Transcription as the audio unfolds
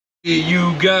Hey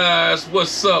you guys,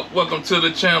 what's up? Welcome to the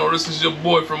channel. This is your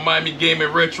boy from Miami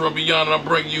Gaming Retro and Beyond, and I'm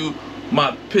bringing you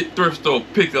my thrift store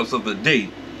pickups of the day.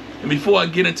 And before I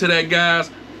get into that, guys,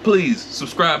 please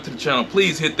subscribe to the channel.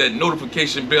 Please hit that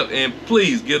notification bell and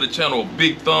please give the channel a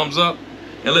big thumbs up.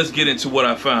 And let's get into what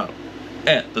I found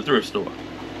at the thrift store.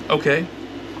 Okay,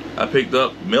 I picked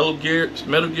up Metal Gear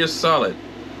Solid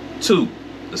 2,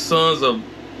 The Sons of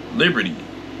Liberty.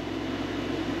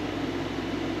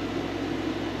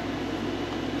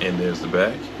 And there's the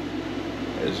back,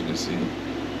 as you can see.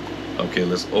 Okay,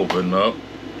 let's open up,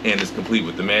 and it's complete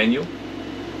with the manual.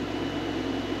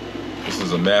 This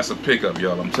is a massive pickup,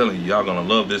 y'all. I'm telling you, y'all gonna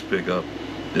love this pickup.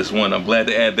 This one, I'm glad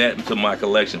to add that into my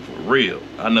collection for real.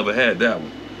 I never had that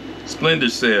one. Splinter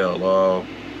Cell,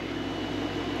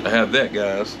 I have that,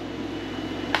 guys.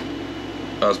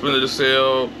 Splinter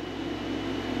Cell,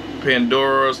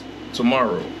 Pandora's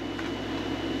Tomorrow,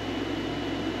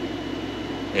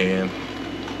 and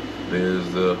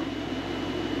there's the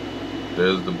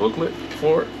booklet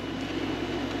for it,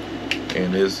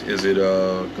 and it's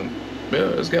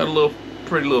got a little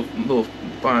pretty little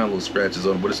fine little scratches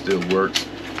on it, but it still works.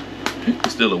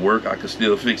 It's still a work. I can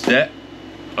still fix that.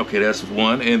 Okay, that's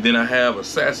one. And then I have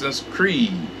Assassin's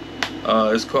Creed.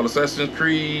 It's called Assassin's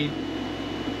Creed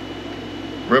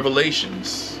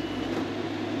Revelations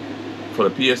for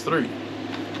the PS3,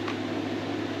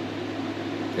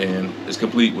 and it's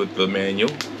complete with the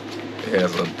manual. It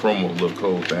has a promo little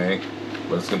code thing,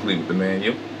 but it's complete with the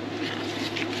manual.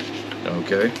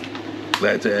 Okay,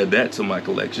 glad to add that to my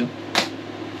collection.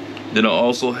 Then I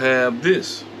also have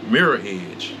this Mirror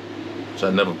Edge, which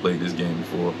I never played this game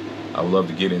before. I would love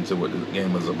to get into what the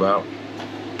game is about.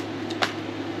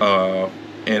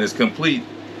 And it's complete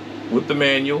with the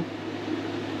manual.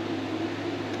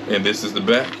 And this is the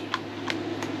back.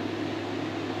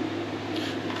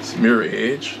 It's Mirror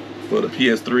Edge for the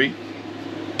PS3.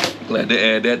 Glad to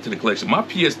add that to the collection. My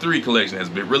PS3 collection has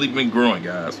really been growing,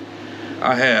 guys.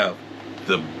 I have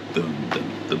the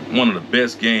one of the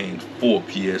best games for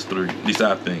PS3, at least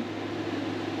I think.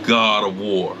 God of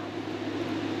War.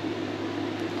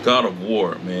 God of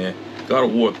War, man. God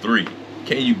of War 3.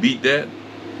 Can you beat that?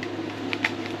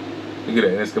 Look at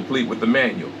that. And it's complete with the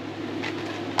manual.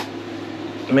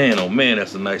 Man, oh man,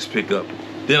 that's a nice pickup.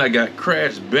 Then I got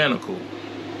Crash Bandicoot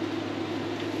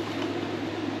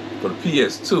for the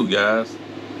PS2, guys.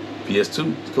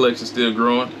 PS2 collection still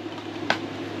growing,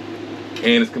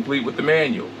 and it's complete with the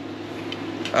manual.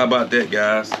 How about that,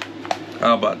 guys?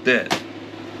 How about that?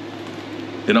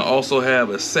 Then I also have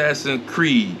Assassin's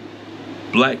Creed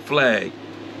Black Flag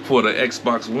for the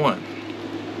Xbox One.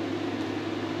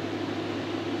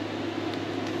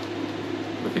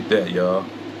 Look at that, y'all.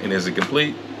 And is it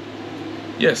complete?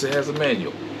 Yes, it has a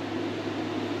manual.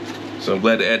 So I'm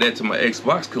glad to add that to my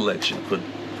Xbox collection for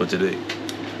today.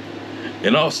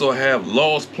 And also I have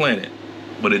Lost Planet,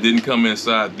 but it didn't come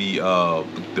inside the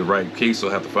right case, so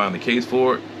I have to find the case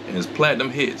for it. And it's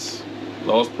Platinum Hits.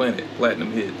 Lost Planet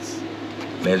Platinum Hits.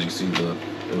 And as you see,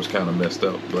 it was kind of messed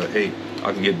up, but hey,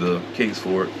 I can get the case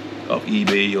for it off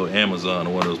eBay or Amazon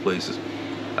or one of those places.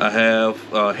 I have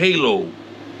Halo.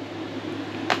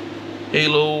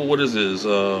 What is this?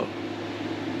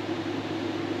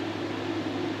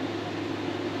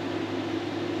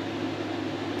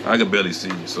 I can barely see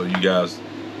it, so you guys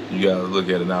look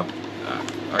at it now.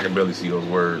 I can barely see those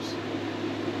words,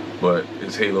 but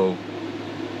it's Halo.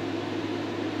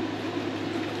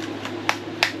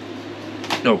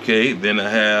 Okay, then I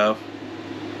have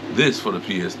this for the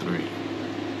PS3.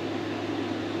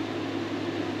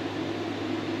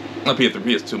 Not PS3,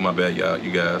 PS2. My bad, y'all.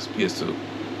 You guys, PS2.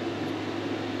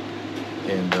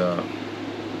 And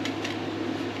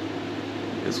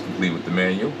it's complete with the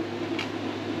manual.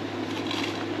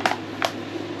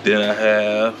 Then I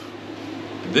have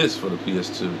this for the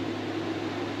PS2.